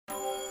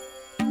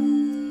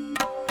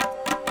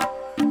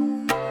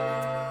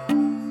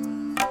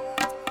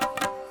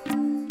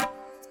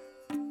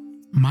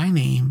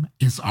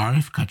is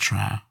Arif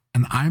Katra,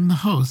 and I'm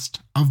the host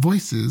of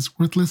Voices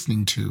Worth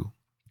Listening to.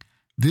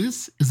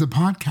 This is a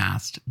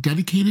podcast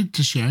dedicated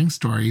to sharing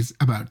stories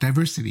about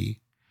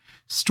diversity,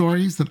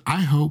 stories that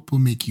I hope will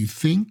make you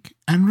think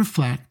and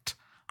reflect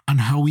on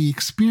how we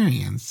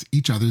experience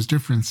each other's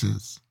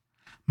differences.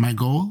 My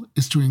goal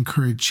is to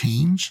encourage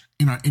change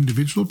in our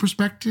individual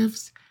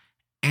perspectives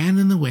and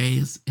in the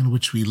ways in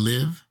which we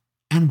live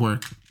and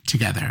work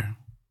together.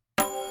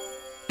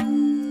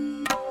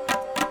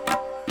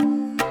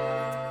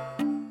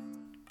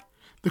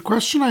 The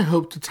question I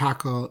hope to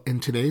tackle in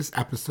today's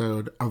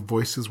episode of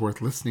Voices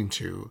Worth Listening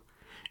to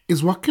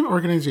is, what can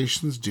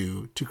organizations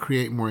do to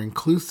create more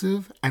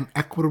inclusive and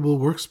equitable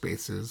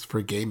workspaces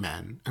for gay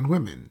men and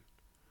women?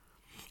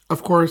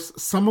 Of course,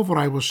 some of what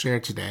I will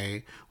share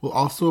today will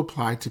also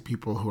apply to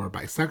people who are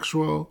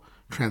bisexual,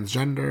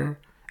 transgender,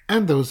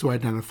 and those who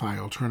identify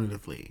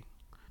alternatively.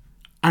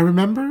 I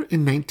remember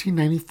in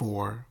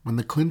 1994 when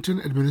the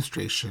Clinton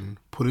administration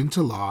put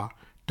into law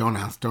Don't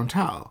Ask, Don't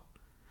Tell.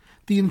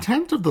 The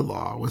intent of the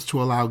law was to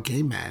allow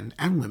gay men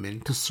and women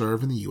to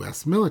serve in the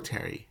U.S.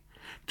 military,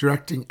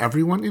 directing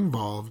everyone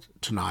involved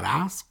to not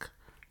ask,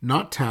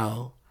 not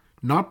tell,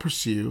 not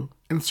pursue,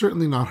 and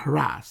certainly not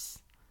harass.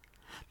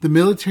 The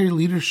military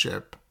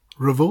leadership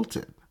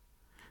revolted.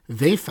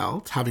 They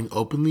felt having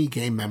openly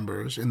gay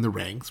members in the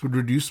ranks would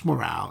reduce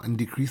morale and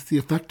decrease the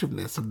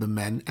effectiveness of the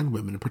men and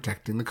women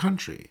protecting the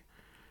country.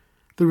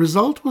 The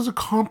result was a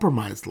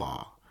compromise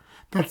law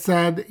that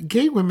said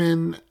gay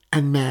women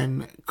and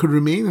men could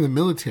remain in the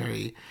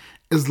military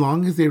as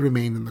long as they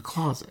remained in the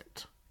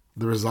closet.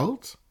 The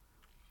result?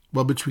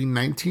 Well, between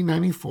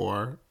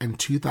 1994 and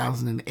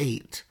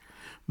 2008,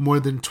 more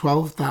than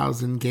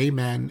 12,000 gay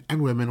men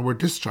and women were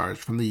discharged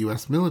from the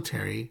U.S.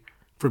 military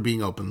for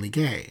being openly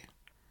gay.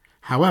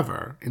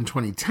 However, in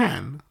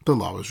 2010, the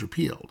law was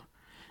repealed,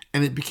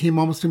 and it became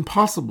almost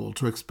impossible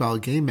to expel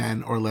gay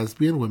men or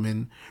lesbian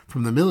women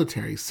from the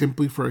military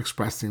simply for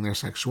expressing their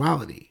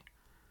sexuality,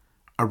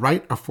 a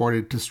right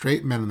afforded to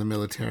straight men in the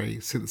military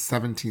since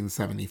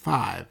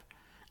 1775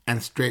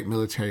 and straight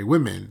military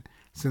women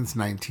since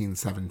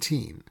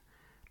 1917.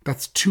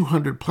 That's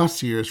 200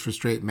 plus years for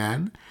straight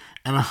men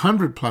and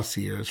 100 plus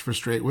years for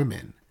straight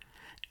women,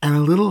 and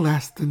a little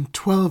less than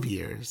 12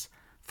 years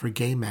for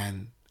gay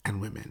men and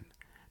women.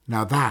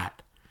 Now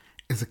that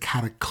is a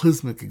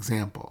cataclysmic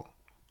example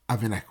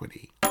of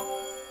inequity.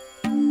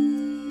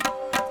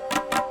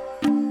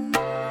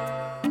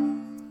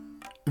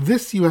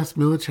 This U.S.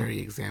 military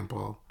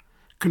example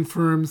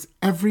confirms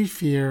every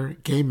fear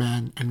gay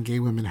men and gay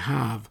women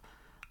have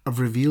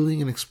of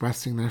revealing and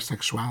expressing their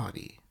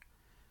sexuality.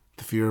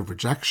 The fear of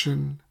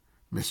rejection,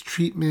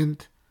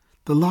 mistreatment,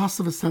 the loss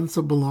of a sense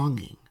of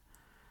belonging,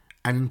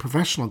 and in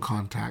professional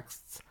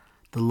contexts,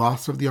 the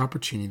loss of the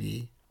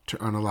opportunity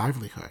to earn a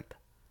livelihood.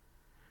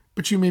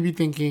 But you may be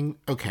thinking,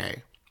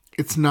 okay,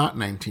 it's not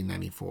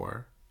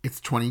 1994,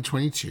 it's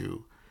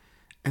 2022,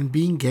 and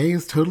being gay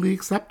is totally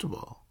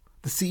acceptable.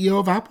 The CEO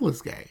of Apple is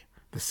gay.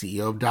 The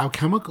CEO of Dow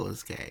Chemical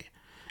is gay.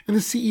 And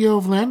the CEO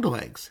of Land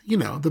O'Lakes,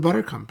 the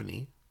butter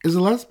company, is a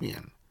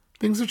lesbian.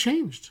 Things have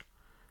changed.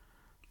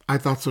 I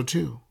thought so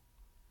too.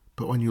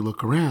 But when you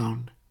look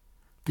around,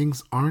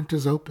 things aren't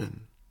as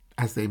open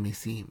as they may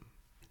seem.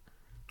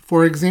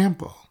 For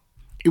example,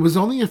 it was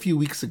only a few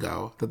weeks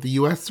ago that the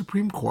U.S.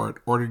 Supreme Court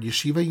ordered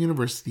Yeshiva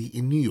University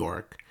in New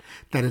York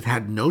that it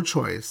had no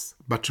choice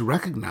but to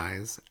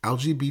recognize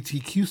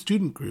LGBTQ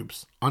student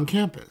groups on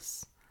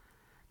campus.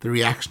 The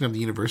reaction of the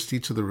university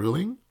to the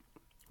ruling?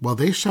 Well,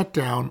 they shut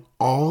down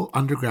all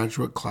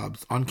undergraduate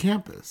clubs on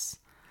campus.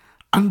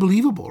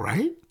 Unbelievable,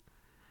 right?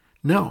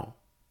 No,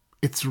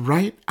 it's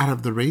right out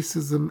of the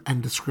Racism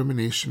and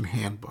Discrimination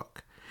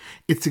Handbook.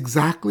 It's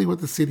exactly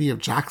what the city of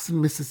Jackson,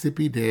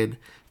 Mississippi did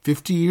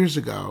 50 years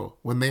ago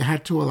when they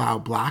had to allow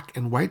black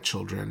and white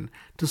children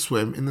to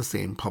swim in the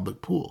same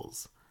public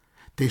pools.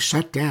 They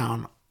shut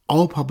down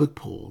all public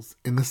pools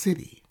in the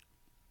city.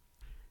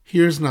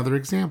 Here's another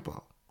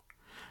example.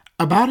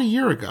 About a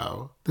year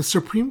ago, the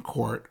Supreme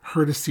Court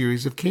heard a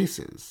series of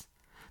cases.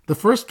 The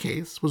first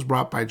case was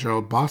brought by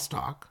Gerald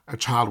Bostock, a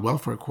child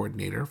welfare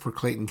coordinator for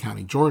Clayton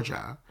County,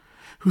 Georgia,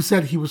 who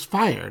said he was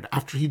fired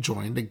after he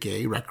joined a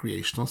gay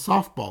recreational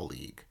softball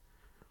league.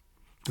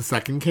 The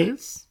second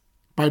case?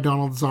 By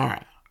Donald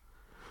Zara,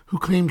 who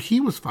claimed he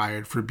was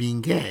fired for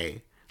being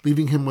gay,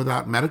 leaving him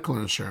without medical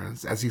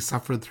insurance as he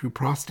suffered through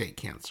prostate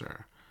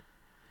cancer.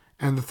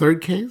 And the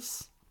third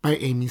case? By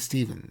Amy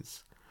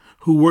Stevens,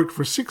 who worked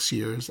for 6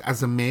 years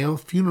as a male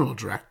funeral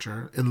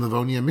director in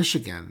Livonia,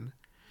 Michigan,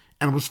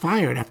 and was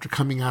fired after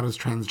coming out as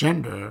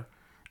transgender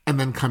and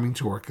then coming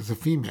to work as a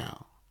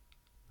female.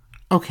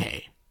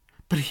 Okay,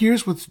 but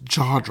here's what's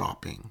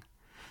jaw-dropping.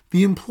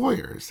 The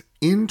employers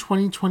in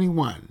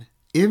 2021,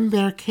 in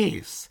their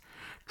case,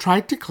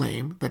 tried to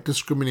claim that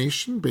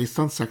discrimination based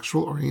on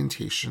sexual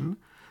orientation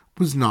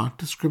was not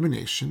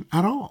discrimination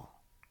at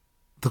all.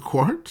 The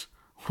court?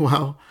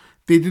 Well,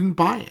 they didn't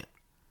buy it,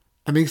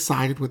 and they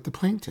sided with the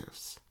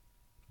plaintiffs.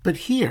 But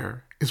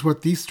here is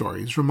what these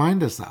stories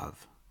remind us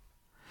of.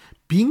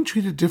 Being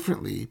treated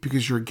differently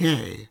because you're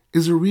gay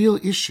is a real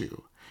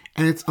issue,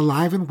 and it's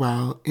alive and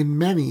well in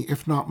many,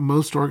 if not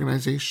most,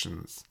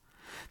 organizations.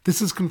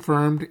 This is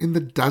confirmed in the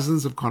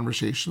dozens of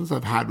conversations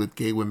I've had with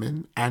gay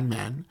women and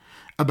men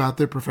about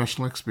their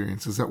professional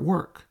experiences at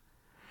work.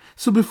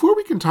 So before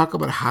we can talk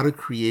about how to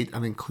create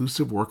an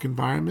inclusive work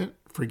environment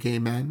for gay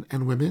men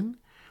and women,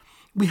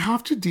 we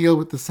have to deal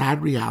with the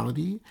sad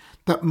reality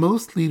that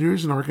most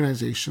leaders and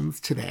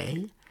organizations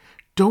today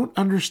don't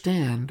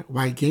understand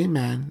why gay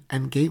men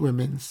and gay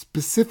women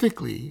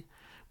specifically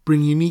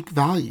bring unique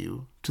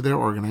value to their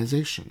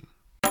organization.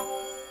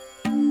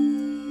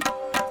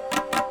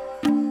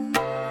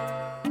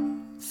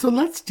 So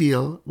let's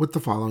deal with the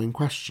following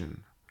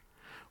question.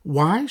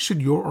 Why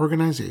should your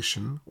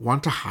organization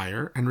want to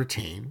hire and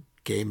retain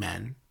gay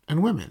men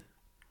and women?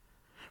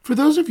 For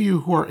those of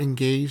you who are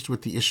engaged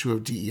with the issue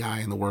of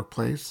DEI in the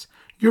workplace,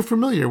 you're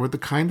familiar with the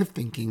kind of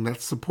thinking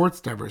that supports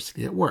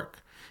diversity at work.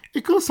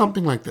 It goes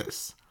something like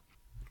this.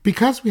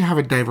 Because we have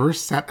a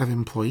diverse set of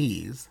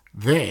employees,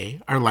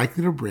 they are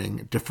likely to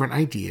bring different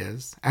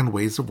ideas and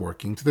ways of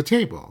working to the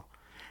table.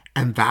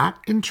 And that,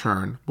 in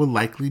turn, will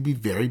likely be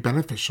very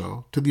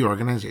beneficial to the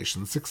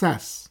organization's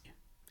success.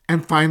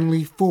 And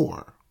finally,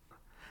 4.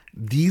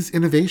 These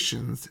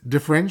innovations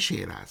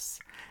differentiate us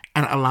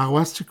and allow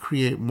us to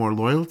create more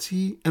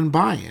loyalty and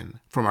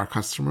buy-in from our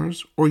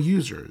customers or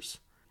users.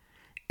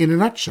 In a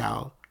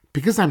nutshell,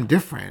 because I'm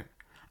different,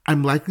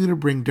 I'm likely to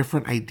bring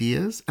different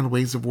ideas and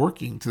ways of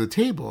working to the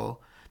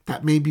table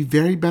that may be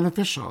very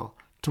beneficial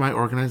to my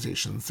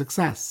organization's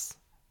success.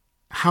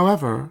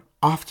 However,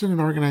 often in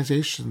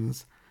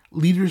organizations,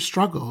 leaders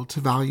struggle to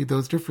value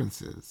those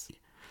differences.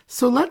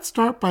 So let's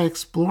start by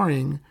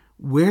exploring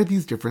where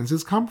these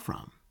differences come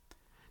from.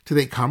 Do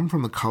they come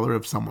from the color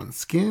of someone's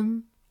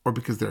skin or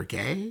because they're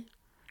gay?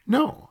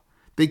 No.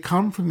 They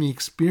come from the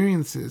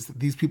experiences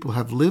that these people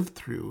have lived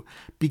through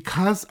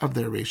because of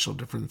their racial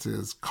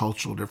differences,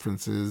 cultural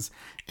differences,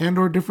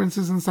 and/or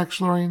differences in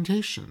sexual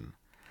orientation.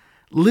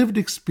 Lived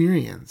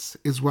experience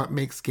is what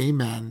makes gay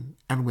men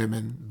and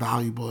women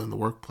valuable in the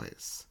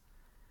workplace.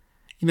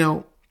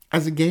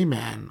 As a gay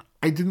man,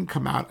 I didn't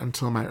come out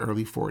until my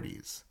early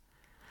 40s.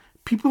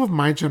 People of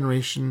my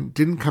generation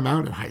didn't come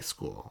out in high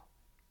school.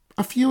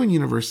 A few in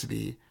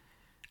university,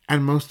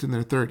 and most in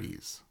their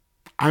 30s.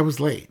 I was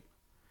late.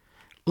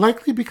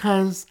 Likely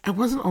because I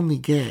wasn't only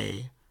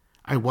gay,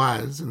 I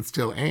was, and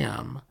still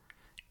am,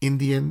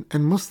 Indian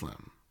and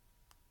Muslim.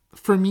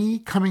 For me,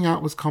 coming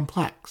out was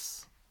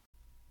complex.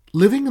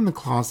 Living in the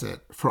closet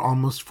for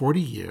almost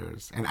 40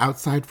 years and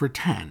outside for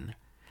 10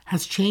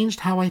 has changed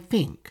how I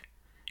think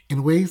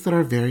in ways that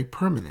are very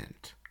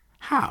permanent.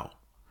 How?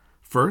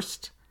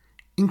 First,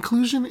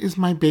 inclusion is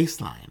my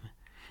baseline.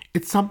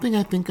 It's something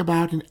I think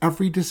about in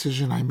every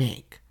decision I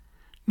make.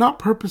 Not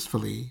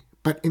purposefully,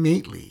 but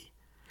innately,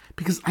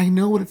 because I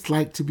know what it's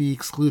like to be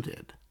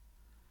excluded.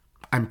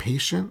 I'm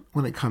patient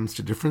when it comes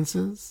to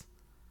differences.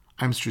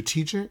 I'm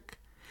strategic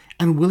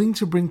and willing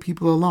to bring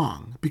people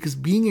along because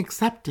being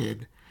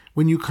accepted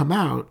when you come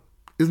out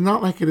is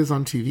not like it is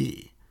on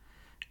TV.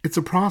 It's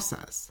a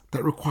process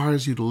that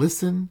requires you to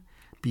listen,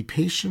 be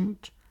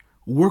patient,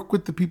 work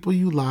with the people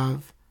you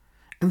love,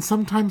 and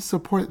sometimes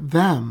support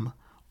them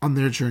on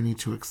their journey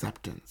to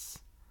acceptance.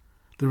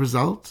 The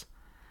result?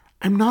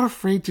 I'm not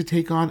afraid to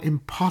take on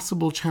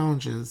impossible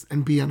challenges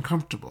and be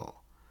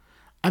uncomfortable.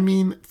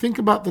 Think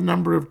about the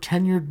number of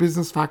tenured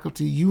business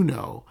faculty you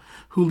know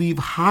who leave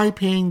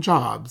high-paying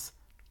jobs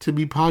to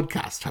be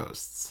podcast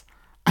hosts.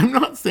 I'm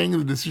not saying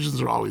the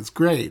decisions are always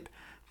great,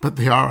 but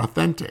they are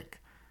authentic,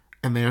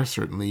 and they are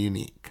certainly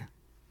unique.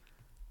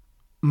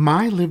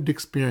 My lived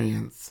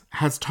experience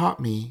has taught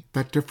me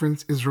that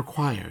difference is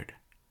required.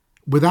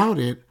 Without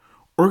it,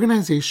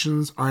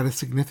 organizations are at a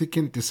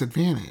significant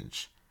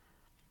disadvantage.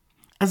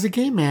 As a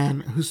gay man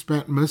who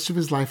spent most of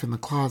his life in the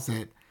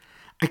closet,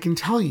 I can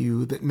tell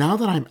you that now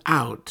that I'm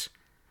out,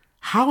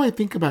 how I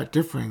think about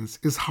difference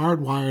is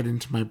hardwired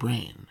into my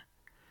brain.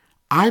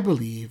 I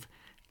believe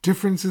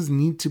differences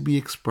need to be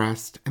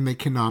expressed and they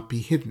cannot be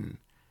hidden.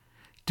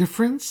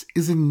 Difference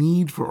is a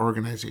need for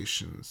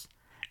organizations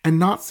and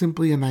not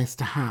simply a nice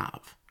to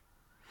have.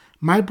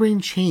 My brain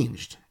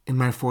changed in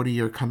my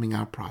 40-year coming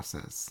out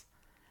process.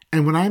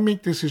 And when I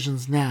make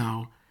decisions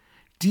now,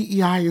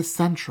 DEI is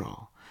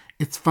central.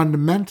 It's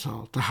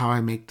fundamental to how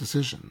I make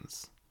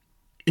decisions.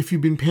 If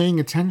you've been paying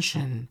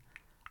attention,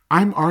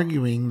 I'm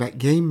arguing that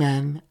gay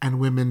men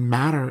and women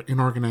matter in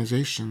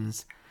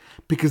organizations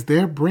because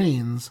their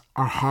brains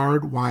are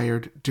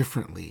hardwired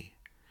differently,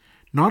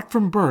 not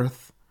from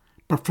birth,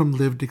 but from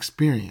lived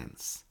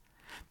experience.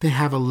 They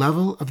have a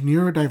level of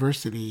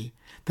neurodiversity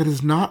that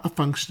is not a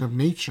function of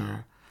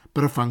nature,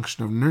 but a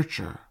function of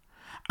nurture,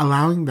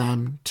 allowing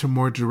them to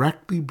more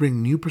directly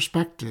bring new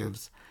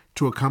perspectives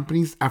to a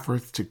company's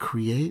efforts to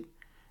create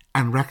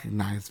and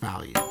recognize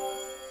value.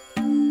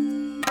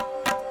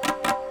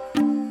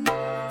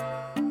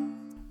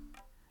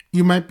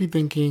 You might be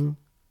thinking,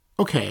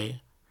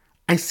 okay,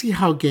 I see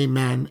how gay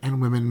men and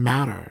women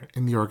matter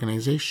in the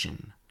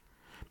organization,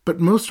 but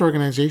most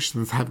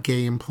organizations have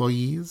gay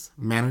employees,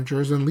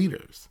 managers, and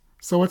leaders.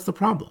 So what's the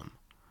problem?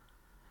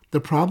 The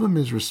problem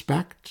is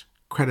respect,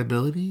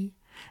 credibility,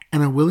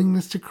 and a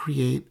willingness to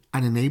create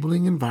an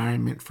enabling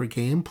environment for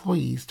gay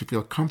employees to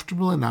feel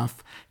comfortable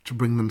enough to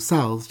bring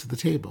themselves to the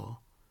table.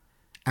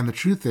 And the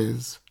truth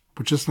is,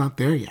 we're just not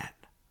there yet.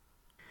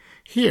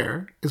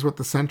 Here is what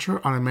the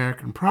Center on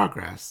American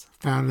Progress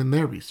found in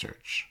their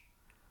research.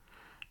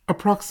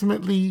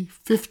 Approximately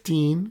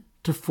 15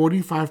 to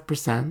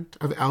 45%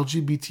 of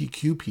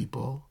LGBTQ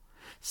people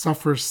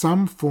suffer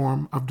some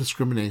form of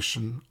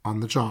discrimination on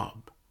the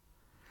job.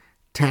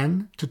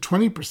 10 to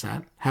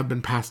 20% have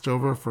been passed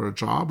over for a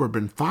job or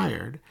been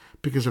fired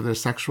because of their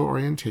sexual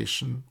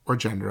orientation or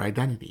gender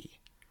identity.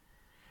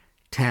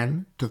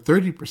 10 to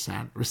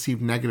 30%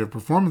 receive negative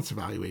performance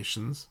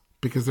evaluations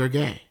because they're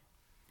gay.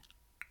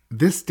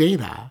 This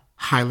data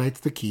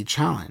highlights the key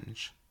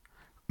challenge.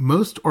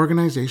 Most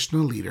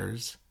organizational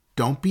leaders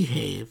don't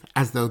behave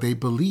as though they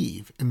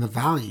believe in the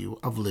value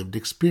of lived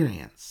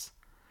experience.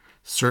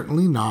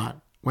 Certainly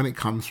not when it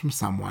comes from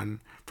someone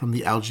from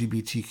the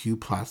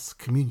LGBTQ+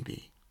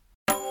 community.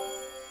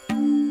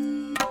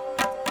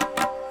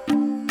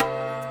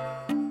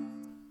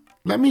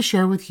 Let me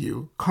share with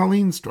you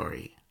Colleen's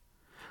story.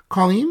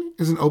 Colleen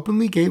is an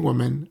openly gay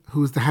woman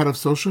who is the head of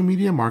social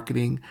media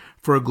marketing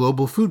for a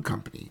global food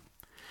company.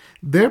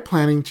 They're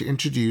planning to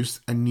introduce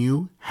a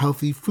new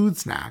healthy food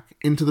snack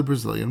into the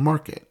Brazilian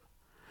market.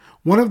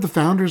 One of the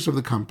founders of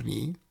the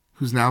company,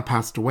 who's now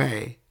passed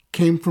away,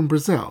 came from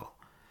Brazil,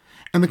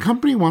 and the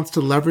company wants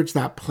to leverage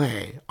that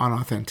play on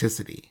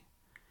authenticity.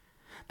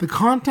 The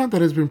content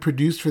that has been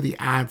produced for the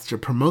ads to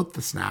promote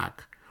the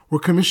snack were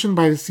commissioned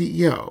by the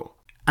CEO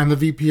and the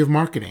VP of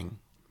marketing,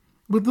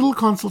 with little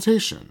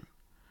consultation.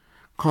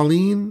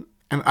 Colleen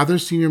and other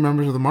senior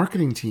members of the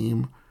marketing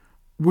team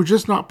were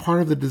just not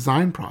part of the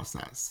design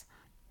process.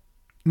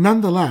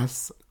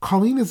 Nonetheless,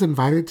 Colleen is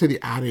invited to the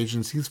ad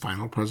agency's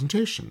final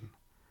presentation.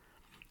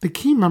 The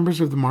key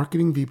members of the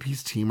marketing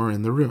VP's team are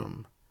in the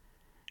room.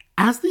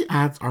 As the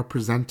ads are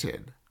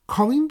presented,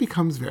 Colleen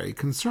becomes very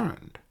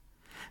concerned.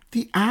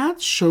 The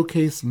ads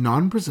showcase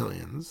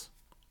non-Brazilians,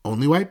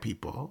 only white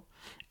people,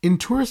 in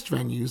tourist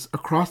venues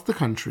across the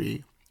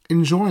country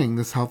enjoying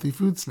this healthy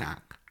food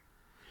snack.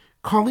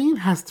 Colleen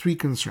has 3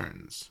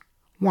 concerns.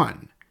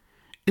 1,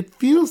 it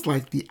feels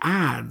like the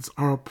ads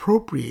are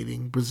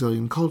appropriating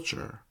Brazilian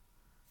culture.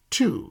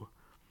 2,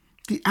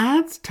 the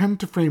ads tend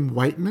to frame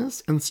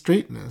whiteness and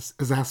straightness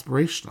as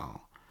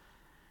aspirational.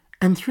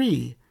 And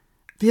 3,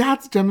 the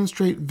ads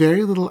demonstrate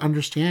very little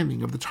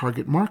understanding of the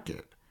target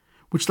market,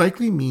 which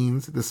likely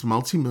means this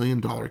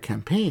multi-million-dollar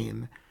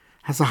campaign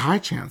has a high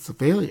chance of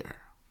failure.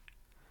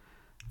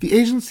 The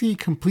agency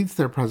completes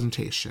their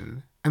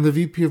presentation, and the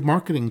VP of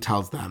marketing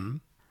tells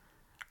them,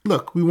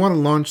 "Look, we want to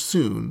launch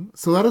soon,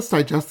 so let us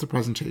digest the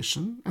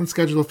presentation and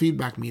schedule a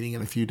feedback meeting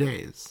in a few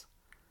days."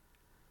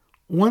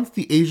 Once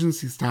the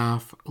agency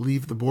staff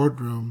leave the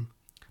boardroom,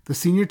 the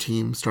senior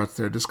team starts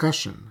their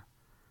discussion.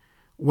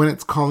 When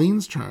it's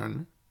Colleen's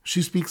turn,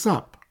 she speaks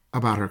up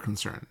about her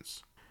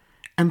concerns.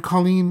 And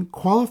Colleen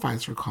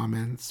qualifies her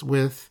comments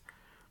with,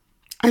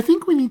 "I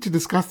think we need to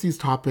discuss these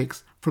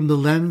topics from the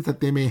lens that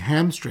they may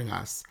hamstring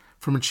us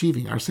from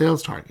achieving our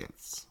sales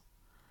targets."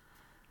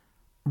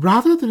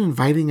 Rather than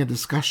inviting a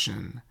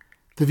discussion,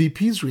 the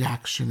VP's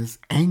reaction is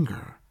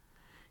anger.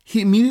 He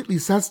immediately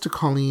says to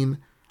Colleen,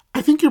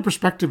 "I think your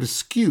perspective is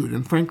skewed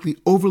and frankly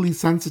overly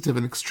sensitive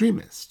and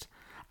extremist.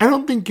 I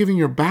don't think given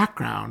your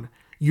background,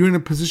 you're in a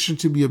position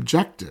to be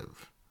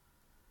objective."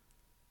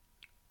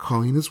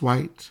 Colleen is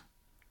white,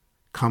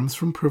 comes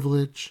from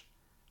privilege,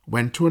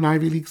 went to an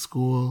Ivy League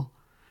school,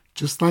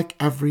 just like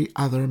every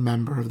other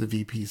member of the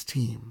VP's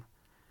team.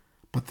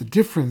 But the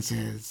difference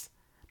is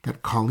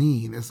that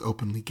Colleen is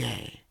openly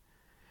gay.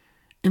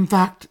 In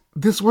fact,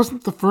 this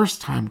wasn't the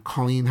first time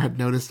Colleen had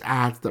noticed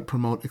ads that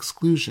promote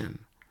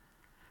exclusion,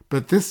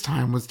 but this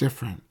time was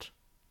different.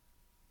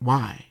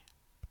 Why?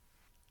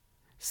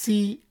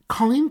 See,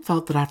 Colleen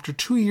felt that after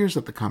 2 years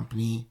at the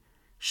company,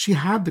 she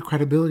had the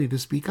credibility to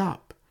speak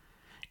up.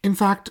 In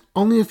fact,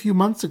 only a few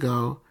months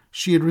ago,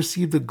 she had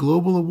received a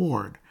global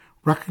award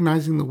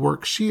recognizing the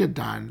work she had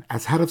done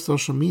as head of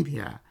social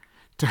media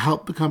to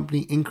help the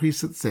company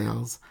increase its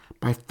sales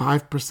by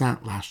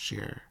 5% last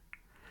year.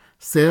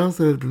 Sales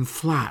that had been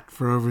flat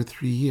for over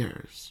 3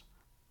 years.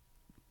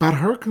 But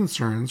her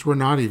concerns were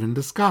not even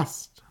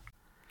discussed.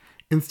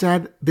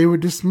 Instead, they were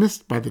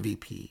dismissed by the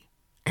VP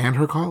and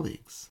her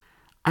colleagues.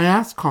 I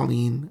asked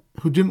Colleen,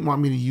 who didn't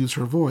want me to use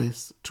her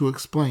voice, to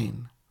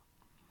explain.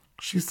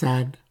 She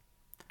said,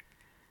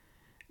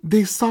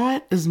 "They saw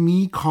it as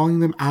me calling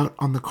them out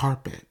on the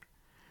carpet.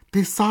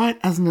 They saw it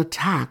as an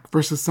attack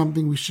versus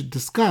something we should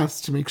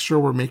discuss to make sure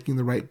we're making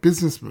the right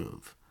business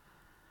move.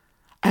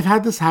 I've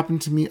had this happen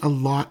to me a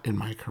lot in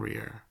my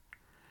career.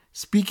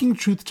 Speaking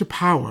truth to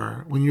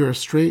power when you're a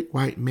straight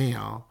white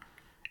male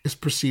is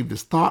perceived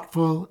as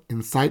thoughtful,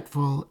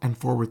 insightful, and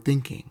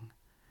forward-thinking.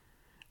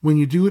 When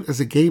you do it as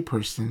a gay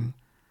person,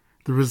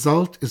 the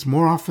result is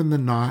more often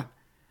than not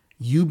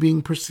you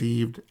being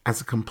perceived as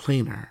a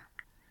complainer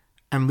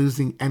and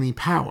losing any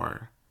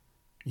power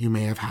you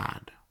may have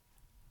had."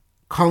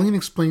 Colleen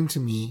explained to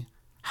me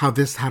how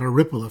this had a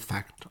ripple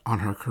effect on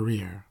her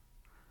career.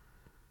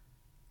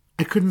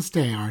 I couldn't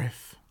stay,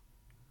 Arif.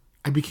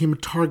 I became a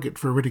target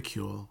for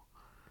ridicule.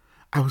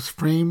 I was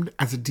framed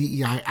as a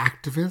DEI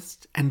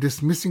activist, and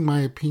dismissing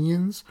my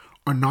opinions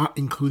or not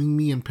including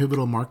me in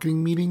pivotal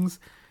marketing meetings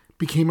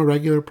became a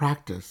regular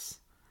practice.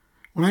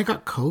 When I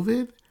got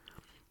COVID,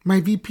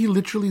 my VP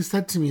literally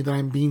said to me that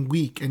I'm being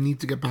weak and need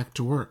to get back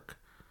to work.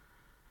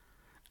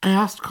 I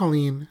asked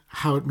Colleen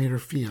how it made her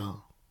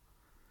feel.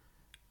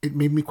 It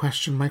made me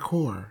question my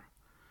core.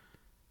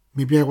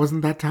 Maybe I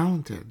wasn't that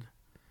talented.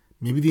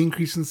 Maybe the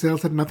increase in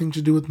sales had nothing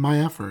to do with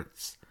my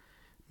efforts.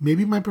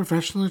 Maybe my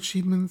professional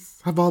achievements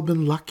have all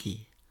been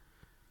lucky.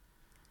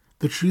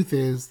 The truth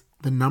is,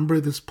 the number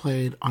this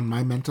played on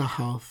my mental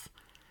health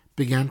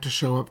began to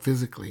show up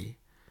physically,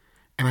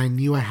 and I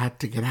knew I had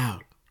to get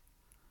out.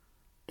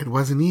 It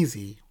wasn't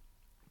easy,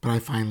 but I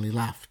finally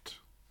left.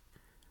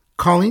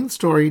 Colleen's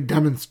story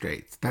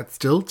demonstrates that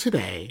still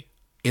today,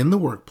 in the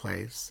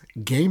workplace,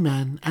 gay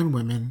men and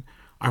women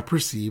are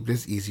perceived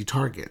as easy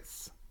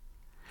targets.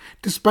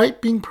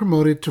 Despite being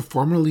promoted to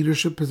former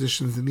leadership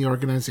positions in the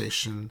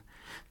organization,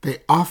 they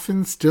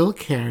often still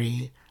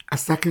carry a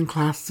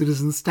second-class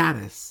citizen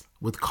status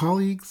with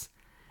colleagues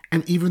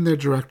and even their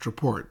direct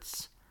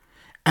reports.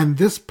 And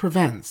this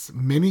prevents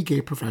many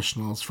gay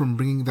professionals from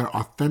bringing their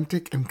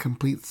authentic and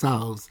complete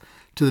selves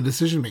to the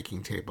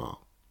decision-making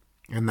table.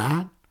 And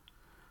that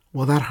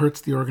hurts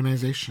the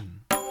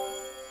organization.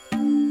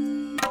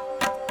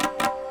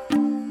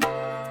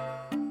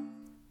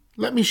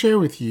 Let me share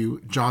with you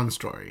John's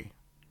story.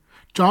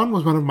 John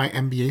was one of my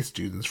MBA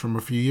students from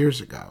a few years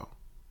ago.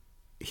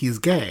 He's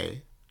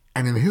gay,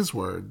 and in his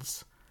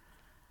words,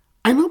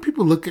 I know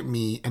people look at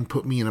me and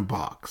put me in a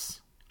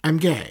box. I'm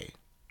gay.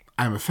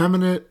 I'm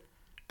effeminate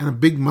and a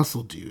big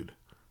muscle dude,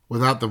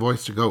 without the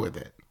voice to go with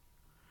it.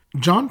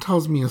 John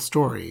tells me a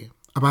story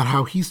about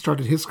how he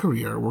started his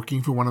career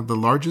working for one of the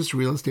largest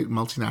real estate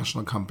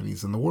multinational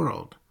companies in the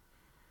world.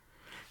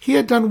 He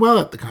had done well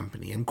at the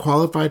company and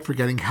qualified for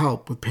getting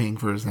help with paying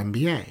for his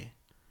MBA.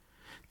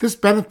 This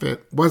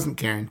benefit wasn't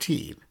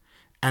guaranteed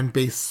and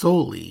based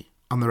solely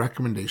on the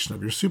recommendation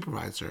of your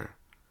supervisor.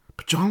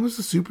 But John was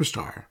a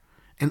superstar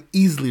and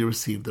easily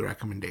received the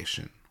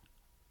recommendation.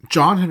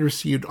 John had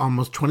received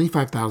almost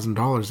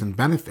 $25,000 in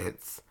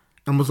benefits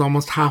and was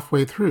almost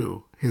halfway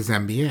through his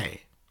MBA.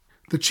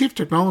 The chief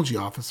technology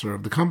officer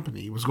of the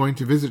company was going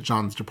to visit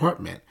John's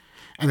department,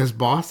 and his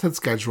boss had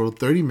scheduled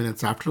 30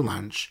 minutes after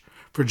lunch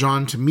for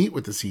John to meet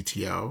with the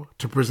CTO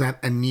to present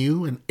a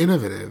new and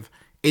innovative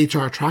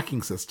HR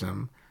tracking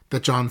system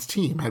that John's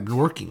team had been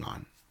working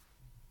on.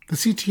 The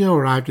CTO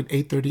arrived at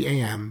 8:30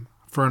 a.m.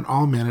 for an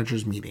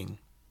all-managers meeting.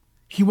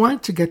 He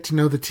wanted to get to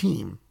know the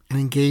team and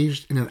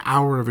engaged in an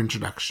hour of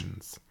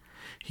introductions.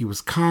 He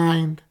was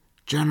kind,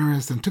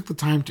 generous, and took the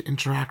time to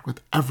interact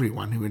with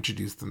everyone who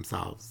introduced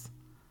themselves.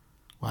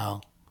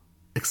 Well,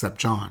 except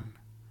John.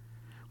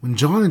 When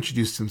John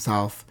introduced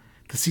himself,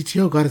 the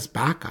CTO got his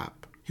back up.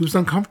 He was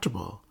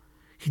uncomfortable.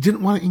 He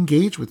didn't want to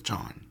engage with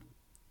John.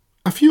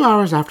 A few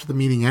hours after the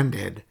meeting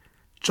ended,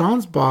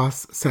 John's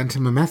boss sent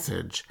him a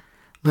message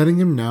letting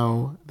him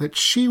know that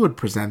she would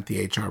present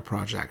the HR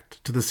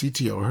project to the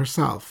CTO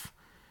herself,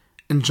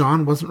 and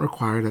John wasn't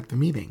required at the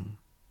meeting.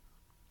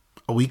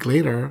 A week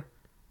later,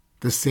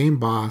 the same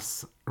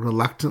boss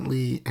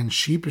reluctantly and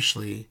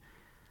sheepishly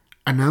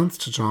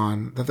announced to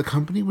John that the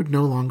company would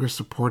no longer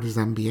support his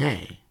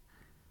MBA.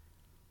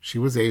 She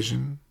was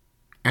Asian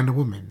and a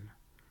woman.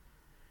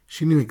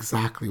 She knew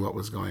exactly what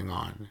was going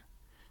on.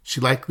 She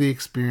likely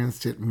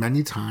experienced it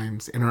many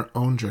times in her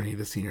own journey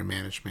to senior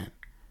management,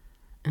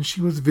 and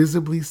she was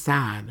visibly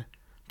sad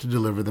to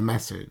deliver the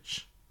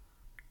message.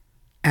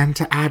 And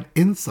to add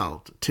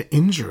insult to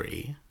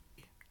injury,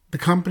 the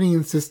company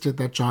insisted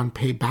that John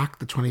pay back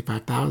the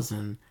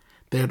 $25,000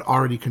 they had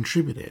already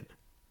contributed.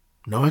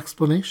 No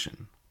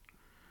explanation.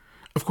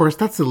 Of course,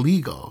 that's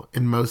illegal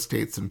in most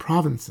states and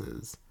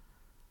provinces,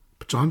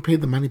 but John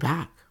paid the money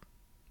back.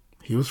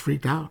 He was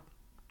freaked out.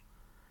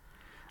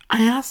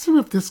 I asked him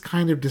if this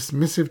kind of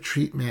dismissive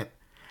treatment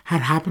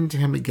had happened to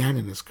him again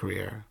in his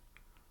career.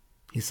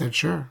 He said,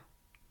 sure.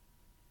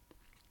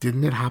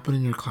 Didn't it happen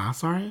in your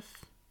class, Arif?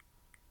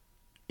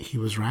 He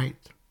was right.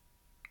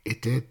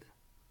 It did.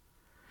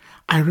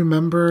 I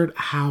remembered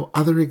how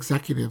other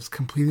executives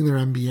completing their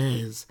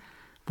MBAs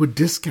would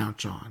discount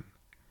John.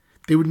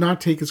 They would not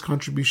take his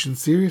contribution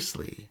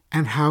seriously,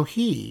 and how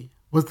he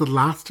was the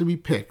last to be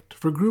picked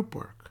for group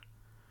work.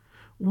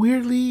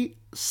 Weirdly,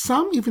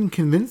 some even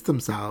convinced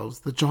themselves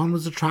that John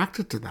was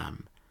attracted to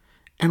them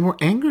and were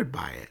angered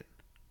by it.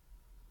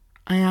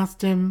 I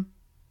asked him,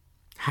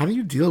 how do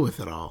you deal with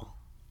it all?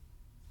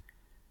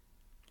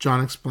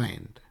 John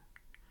explained,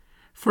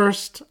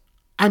 first,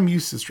 I'm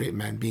used to straight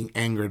men being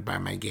angered by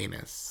my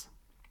gayness.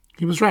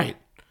 He was right.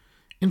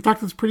 In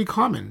fact, it's pretty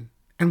common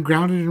and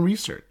grounded in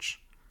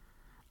research.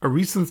 A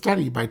recent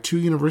study by 2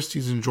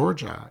 universities in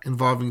Georgia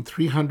involving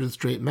 300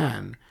 straight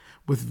men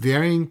with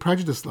varying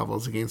prejudice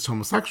levels against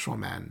homosexual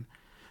men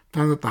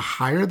found that the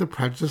higher the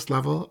prejudice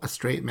level a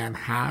straight man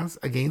has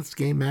against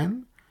gay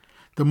men,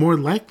 the more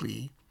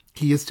likely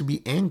he is to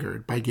be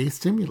angered by gay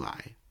stimuli,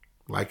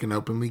 like an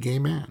openly gay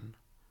man.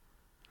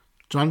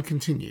 John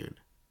continued,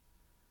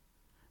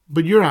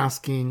 "But you're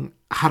asking,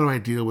 how do I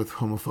deal with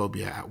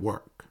homophobia at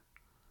work?"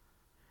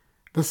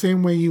 "The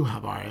same way you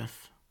have,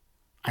 Arif.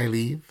 I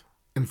leave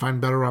and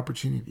find better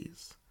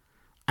opportunities.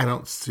 I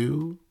don't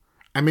sue.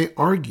 I may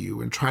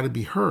argue and try to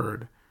be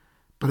heard,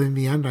 but in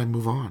the end I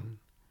move on.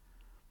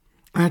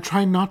 And I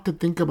try not to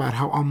think about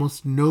how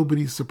almost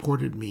nobody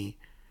supported me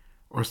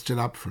or stood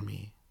up for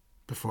me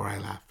before I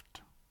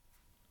left."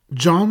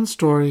 John's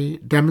story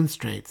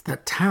demonstrates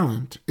that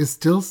talent is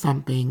still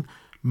something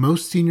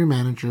most senior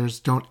managers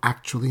don't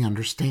actually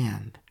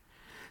understand.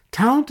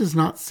 Talent is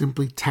not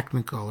simply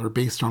technical or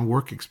based on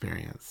work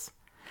experience.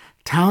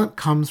 Talent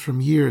comes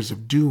from years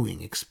of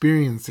doing,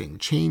 experiencing,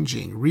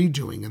 changing,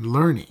 redoing, and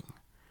learning.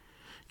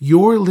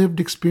 Your lived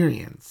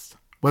experience,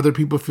 whether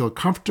people feel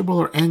comfortable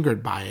or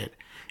angered by it,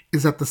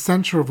 is at the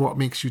center of what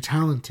makes you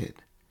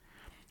talented.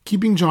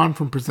 Keeping John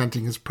from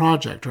presenting his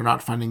project or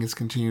not funding his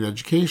continued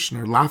education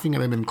or laughing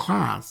at him in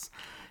class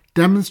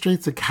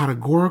demonstrates a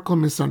categorical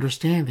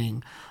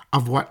misunderstanding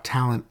of what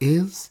talent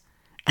is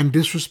and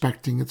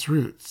disrespecting its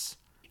roots.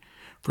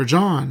 For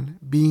John,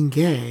 being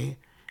gay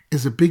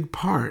is a big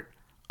part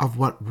of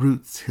what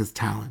roots his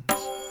talent.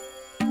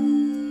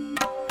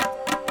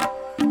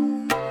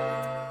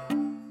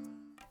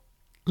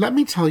 Let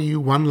me tell you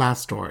one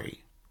last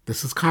story.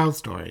 This is Kyle's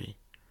story.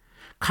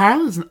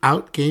 Kyle is an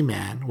out gay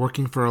man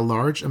working for a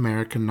large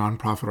American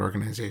nonprofit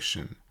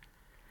organization.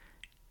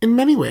 In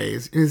many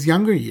ways, in his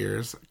younger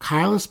years,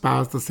 Kyle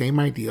espoused the same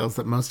ideals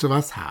that most of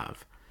us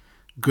have: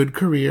 good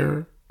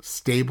career,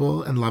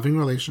 stable and loving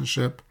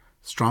relationship,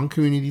 strong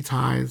community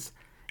ties,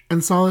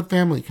 and solid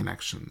family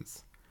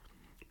connections.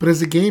 But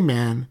as a gay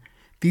man,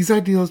 these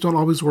ideals don't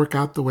always work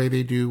out the way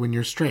they do when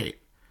you're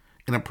straight,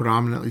 in a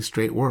predominantly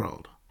straight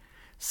world.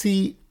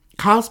 See,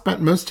 Kyle spent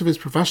most of his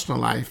professional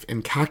life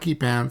in khaki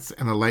pants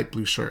and a light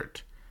blue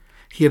shirt.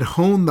 He had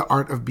honed the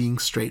art of being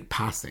straight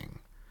passing.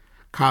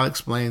 Kyle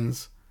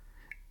explains,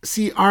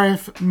 "See,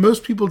 Arif,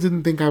 most people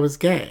didn't think I was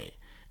gay,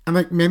 and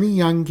like many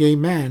young gay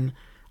men,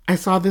 I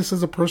saw this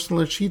as a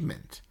personal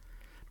achievement.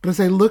 But as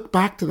I look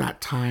back to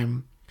that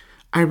time,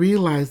 I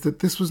realized that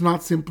this was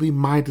not simply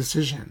my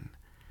decision.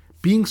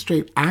 Being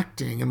straight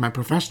acting in my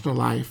professional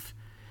life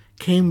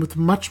came with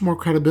much more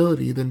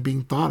credibility than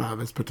being thought of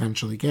as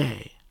potentially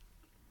gay."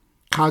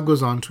 Kyle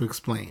goes on to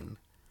explain,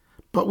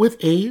 "But with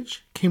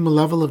age came a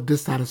level of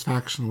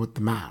dissatisfaction with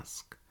the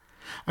mask.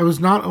 I was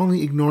not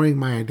only ignoring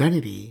my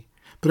identity,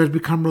 but had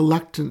become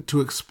reluctant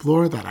to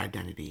explore that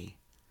identity.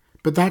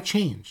 But that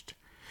changed.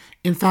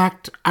 In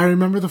fact, I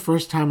remember the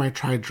first time I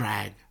tried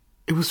drag.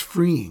 It was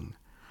freeing.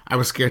 I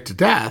was scared to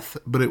death,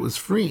 but it was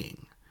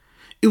freeing.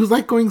 It was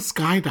like going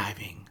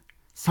skydiving.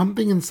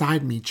 Something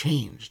inside me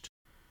changed.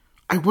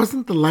 I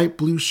wasn't the light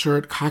blue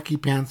shirt, khaki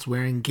pants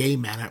wearing gay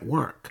man at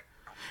work.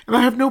 And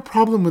I have no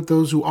problem with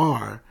those who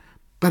are,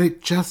 but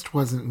it just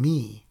wasn't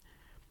me.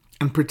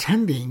 And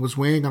pretending was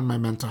weighing on my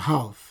mental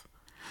health.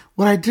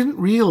 What I didn't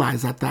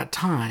realize at that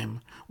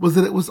time was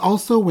that it was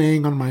also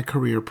weighing on my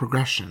career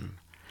progression.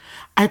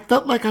 I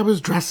felt like I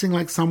was dressing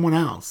like someone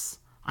else.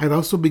 I'd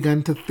also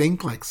begun to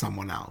think like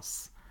someone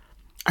else.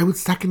 I would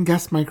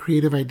second-guess my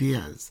creative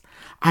ideas.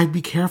 I'd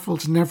be careful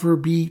to never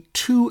be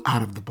too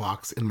out of the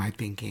box in my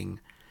thinking.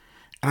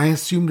 And I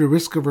assumed a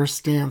risk-averse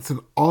stance in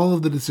all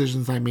of the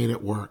decisions I made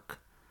at work.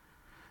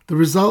 The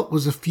result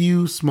was a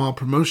few small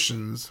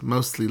promotions,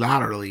 mostly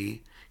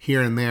laterally,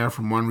 here and there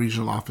from one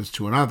regional office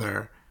to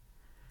another.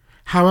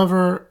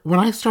 However, when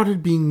I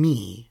started being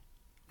me,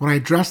 when I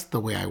dressed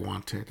the way I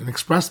wanted and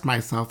expressed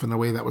myself in a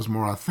way that was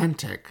more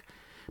authentic,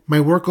 my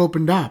work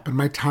opened up and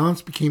my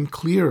talents became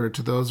clearer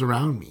to those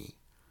around me.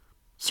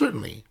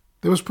 Certainly,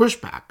 there was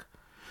pushback,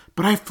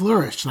 but I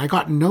flourished and I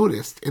got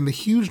noticed in the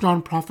huge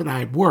nonprofit I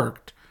had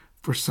worked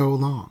for so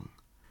long.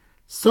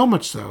 So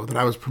much so that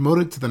I was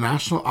promoted to the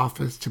national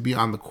office to be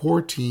on the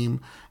core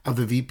team of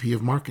the VP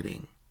of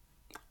Marketing.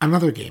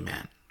 Another gay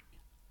man.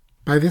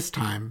 By this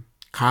time,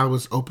 Kyle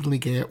was openly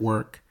gay at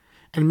work,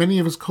 and many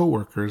of his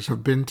co-workers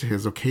have been to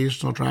his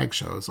occasional drag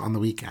shows on the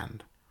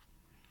weekend.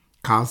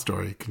 Kyle's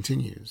story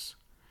continues.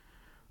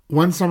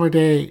 One summer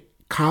day,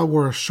 Kyle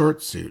wore a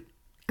short suit.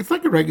 It's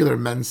like a regular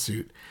men's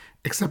suit,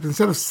 except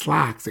instead of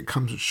slacks, it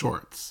comes with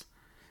shorts.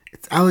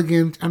 It's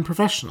elegant and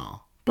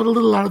professional, but a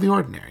little out of the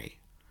ordinary.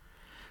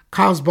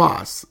 Kyle's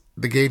boss,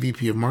 the gay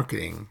VP of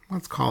Marketing,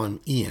 let's call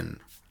him Ian,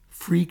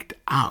 freaked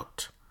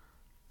out.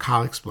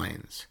 Kyle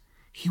explains.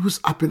 He was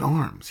up in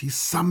arms. He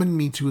summoned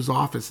me to his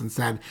office and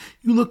said,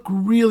 "You look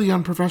really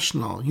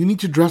unprofessional. You need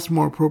to dress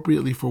more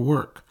appropriately for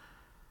work."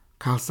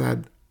 Kyle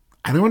said,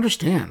 "I don't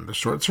understand. The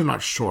shorts are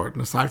not short,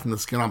 and aside from the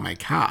skin on my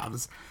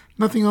calves,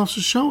 nothing else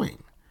is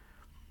showing."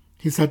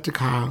 He said to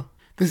Kyle,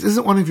 "This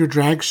isn't one of your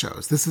drag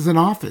shows. This is an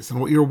office, and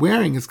what you're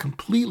wearing is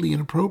completely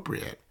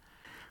inappropriate."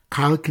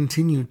 Kyle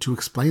continued to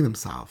explain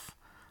himself.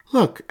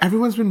 "Look,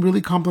 everyone's been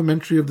really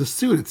complimentary of the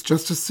suit. It's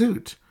just a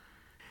suit."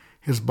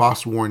 His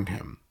boss warned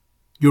him.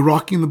 "You're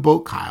rocking the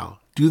boat, Kyle.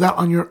 Do that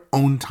on your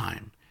own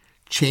time.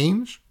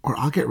 Change, or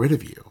I'll get rid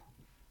of you."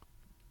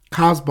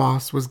 Kyle's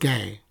boss was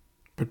gay,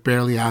 but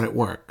barely out at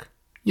work.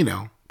 You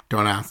know,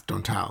 don't ask,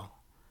 don't tell.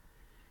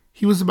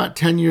 He was about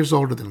 10 years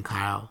older than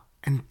Kyle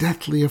and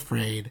deathly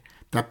afraid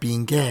that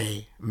being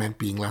gay meant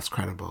being less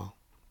credible.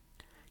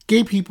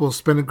 Gay people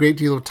spend a great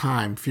deal of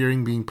time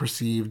fearing being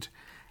perceived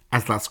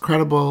as less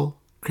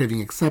credible,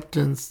 craving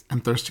acceptance,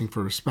 and thirsting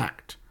for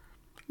respect,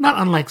 not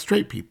unlike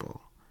straight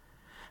people.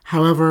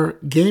 However,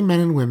 gay men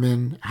and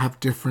women have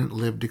different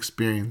lived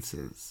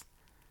experiences.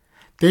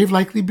 They've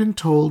likely been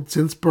told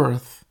since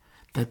birth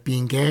that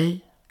being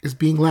gay is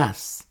being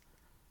less.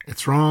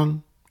 It's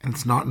wrong, and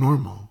it's not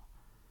normal.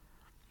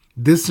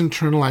 This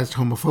internalized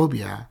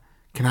homophobia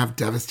can have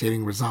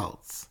devastating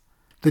results.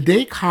 The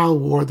day Kyle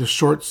wore the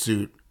short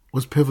suit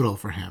was pivotal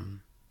for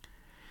him.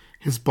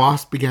 His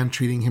boss began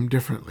treating him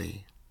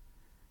differently.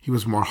 He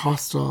was more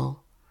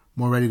hostile,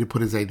 more ready to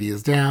put his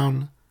ideas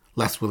down,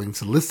 less willing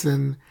to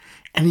listen,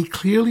 and he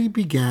clearly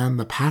began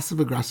the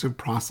passive-aggressive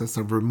process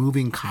of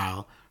removing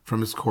Kyle from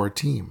his core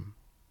team.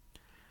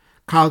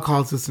 Kyle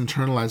calls this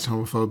internalized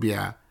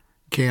homophobia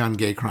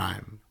gay-on-gay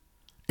crime.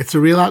 It's a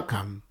real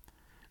outcome,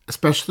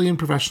 especially in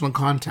professional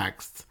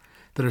contexts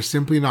that are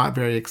simply not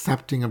very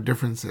accepting of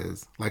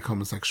differences like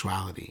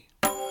homosexuality.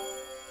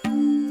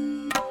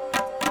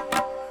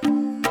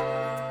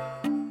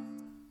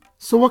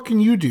 So what can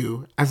you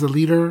do as a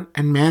leader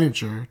and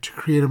manager to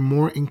create a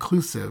more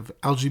inclusive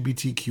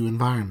LGBTQ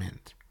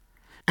environment?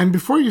 And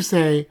before you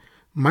say,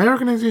 my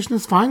organization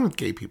is fine with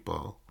gay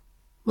people,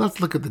 let's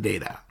look at the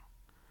data.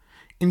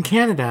 In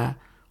Canada,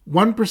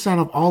 1%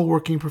 of all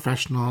working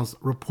professionals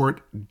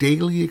report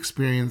daily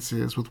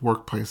experiences with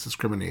workplace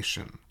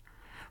discrimination.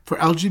 For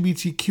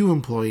LGBTQ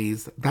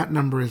employees, that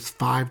number is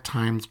 5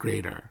 times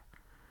greater.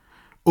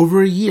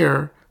 Over a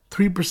year,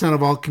 3%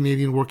 of all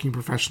Canadian working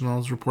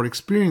professionals report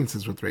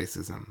experiences with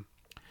racism.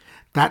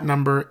 That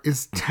number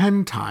is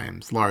 10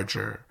 times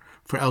larger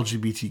for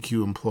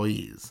LGBTQ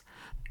employees.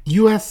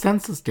 U.S.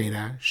 Census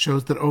data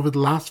shows that over the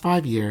last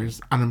 5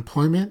 years,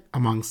 unemployment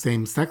among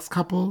same-sex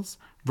couples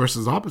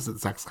versus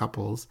opposite-sex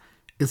couples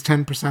is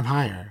 10%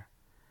 higher.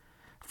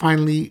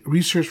 Finally,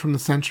 research from the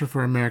Center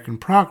for American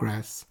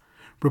Progress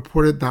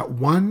reported that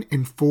 1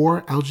 in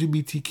 4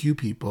 LGBTQ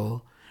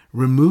people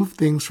remove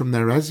things from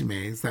their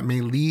resumes that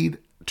may lead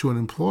to an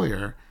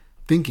employer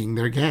thinking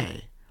they're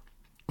gay.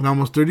 And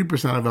almost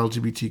 30% of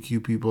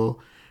LGBTQ people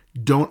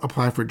don't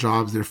apply for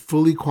jobs they're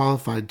fully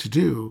qualified to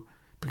do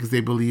because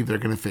they believe they're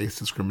going to face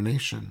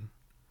discrimination.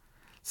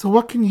 So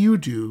what can you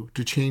do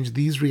to change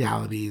these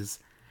realities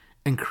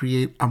and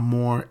create a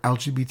more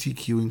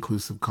LGBTQ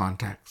inclusive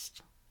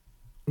context?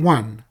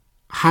 1.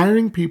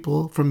 Hiring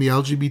people from the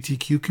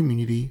LGBTQ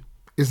community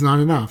is not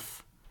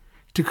enough.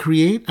 To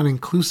create an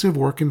inclusive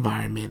work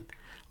environment,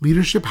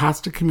 leadership has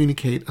to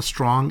communicate a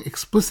strong,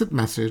 explicit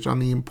message on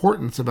the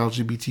importance of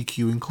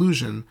LGBTQ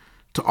inclusion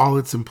to all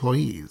its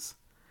employees.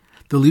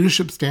 The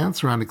leadership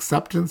stance around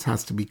acceptance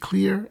has to be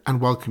clear and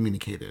well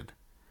communicated.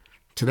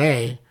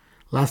 Today,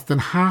 less than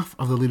half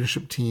of the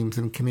leadership teams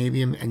in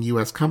Canadian and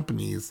U.S.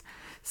 companies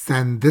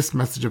send this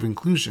message of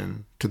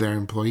inclusion to their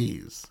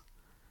employees.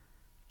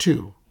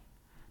 2.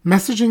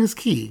 Messaging is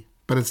key,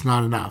 but it's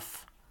not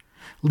enough.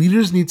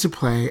 Leaders need to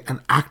play an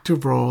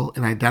active role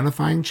in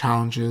identifying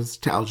challenges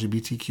to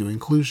LGBTQ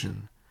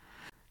inclusion.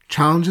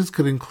 Challenges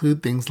could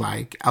include things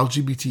like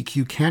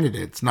LGBTQ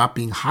candidates not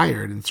being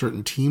hired in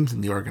certain teams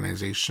in the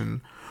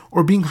organization,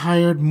 or being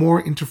hired more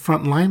into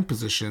frontline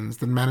positions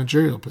than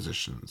managerial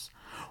positions,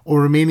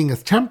 or remaining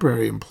as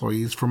temporary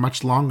employees for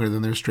much longer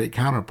than their straight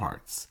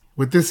counterparts.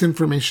 With this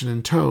information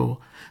in tow,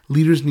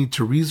 leaders need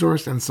to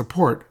resource and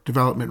support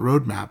development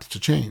roadmaps to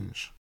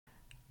change.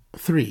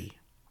 3.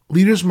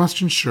 Leaders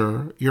must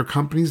ensure your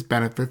company's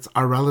benefits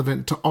are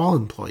relevant to all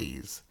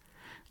employees.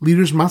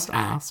 Leaders must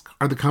ask,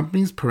 are the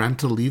company's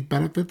parental leave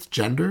benefits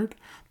gendered,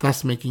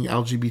 thus making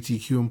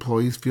LGBTQ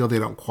employees feel they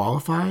don't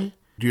qualify?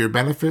 Do your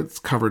benefits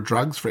cover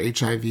drugs for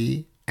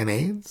HIV and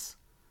AIDS,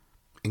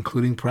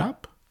 including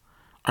PrEP?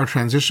 Are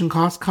transition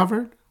costs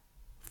covered?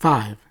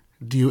 5.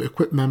 Do you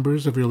equip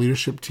members of your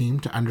leadership team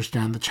to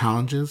understand the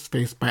challenges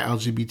faced by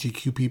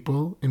LGBTQ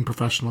people in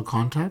professional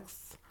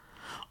contexts?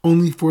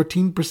 Only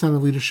 14%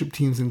 of leadership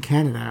teams in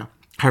Canada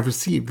have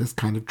received this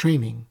kind of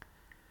training.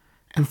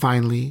 And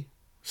finally,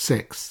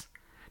 6.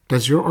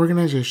 Does your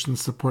organization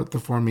support the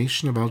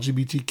formation of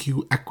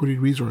LGBTQ equity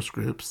resource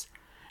groups?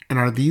 And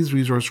are these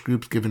resource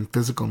groups given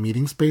physical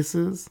meeting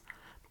spaces,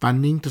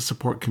 funding to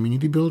support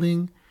community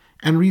building,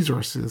 and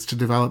resources to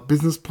develop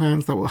business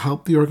plans that will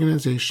help the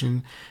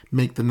organization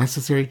make the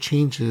necessary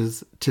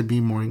changes to be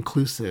more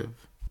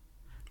inclusive?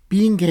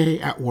 Being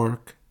gay at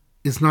work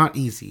is not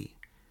easy,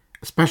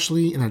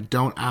 especially in a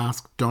don't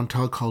ask, don't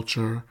tell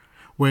culture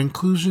where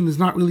inclusion is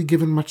not really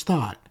given much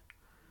thought.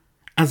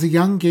 As a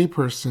young gay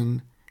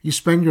person, you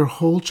spend your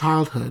whole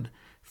childhood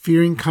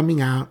fearing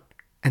coming out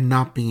and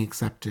not being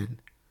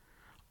accepted,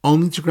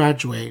 only to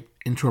graduate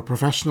into a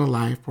professional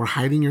life where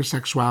hiding your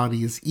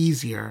sexuality is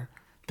easier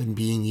than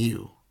being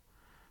you.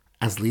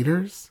 As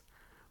leaders,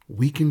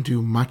 we can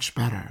do much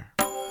better.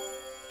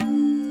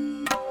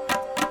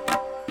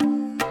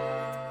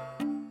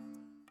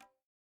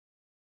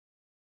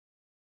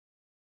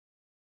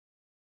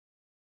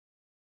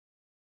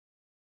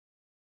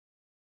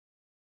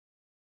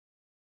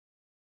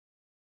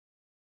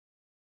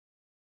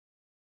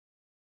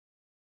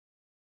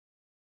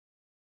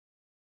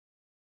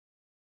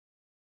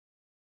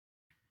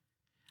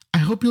 I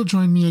hope you'll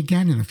join me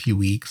again in a few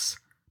weeks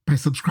by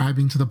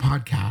subscribing to the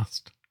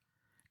podcast.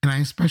 And I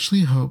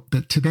especially hope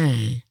that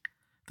today,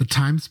 the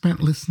time spent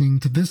listening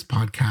to this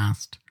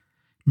podcast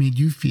made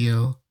you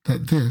feel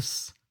that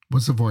this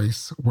was a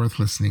voice worth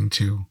listening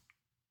to.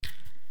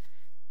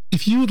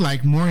 If you would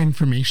like more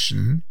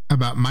information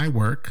about my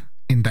work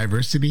in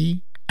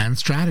diversity and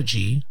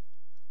strategy,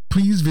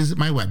 please visit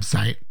my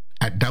website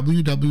at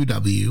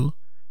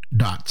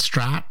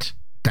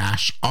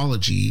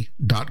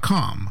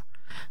www.strat-ology.com.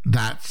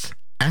 That's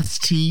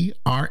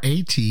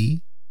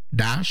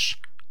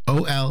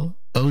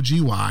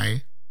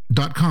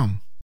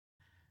strat-ology.com.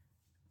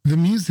 The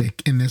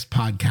music in this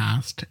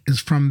podcast is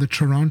from the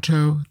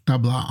Toronto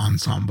Tabla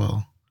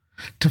Ensemble.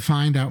 To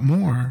find out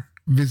more,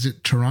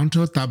 visit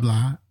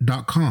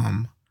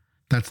torontotabla.com.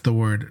 That's the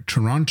word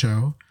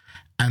Toronto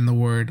and the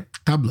word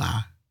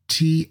tabla,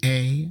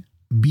 Tabla.com.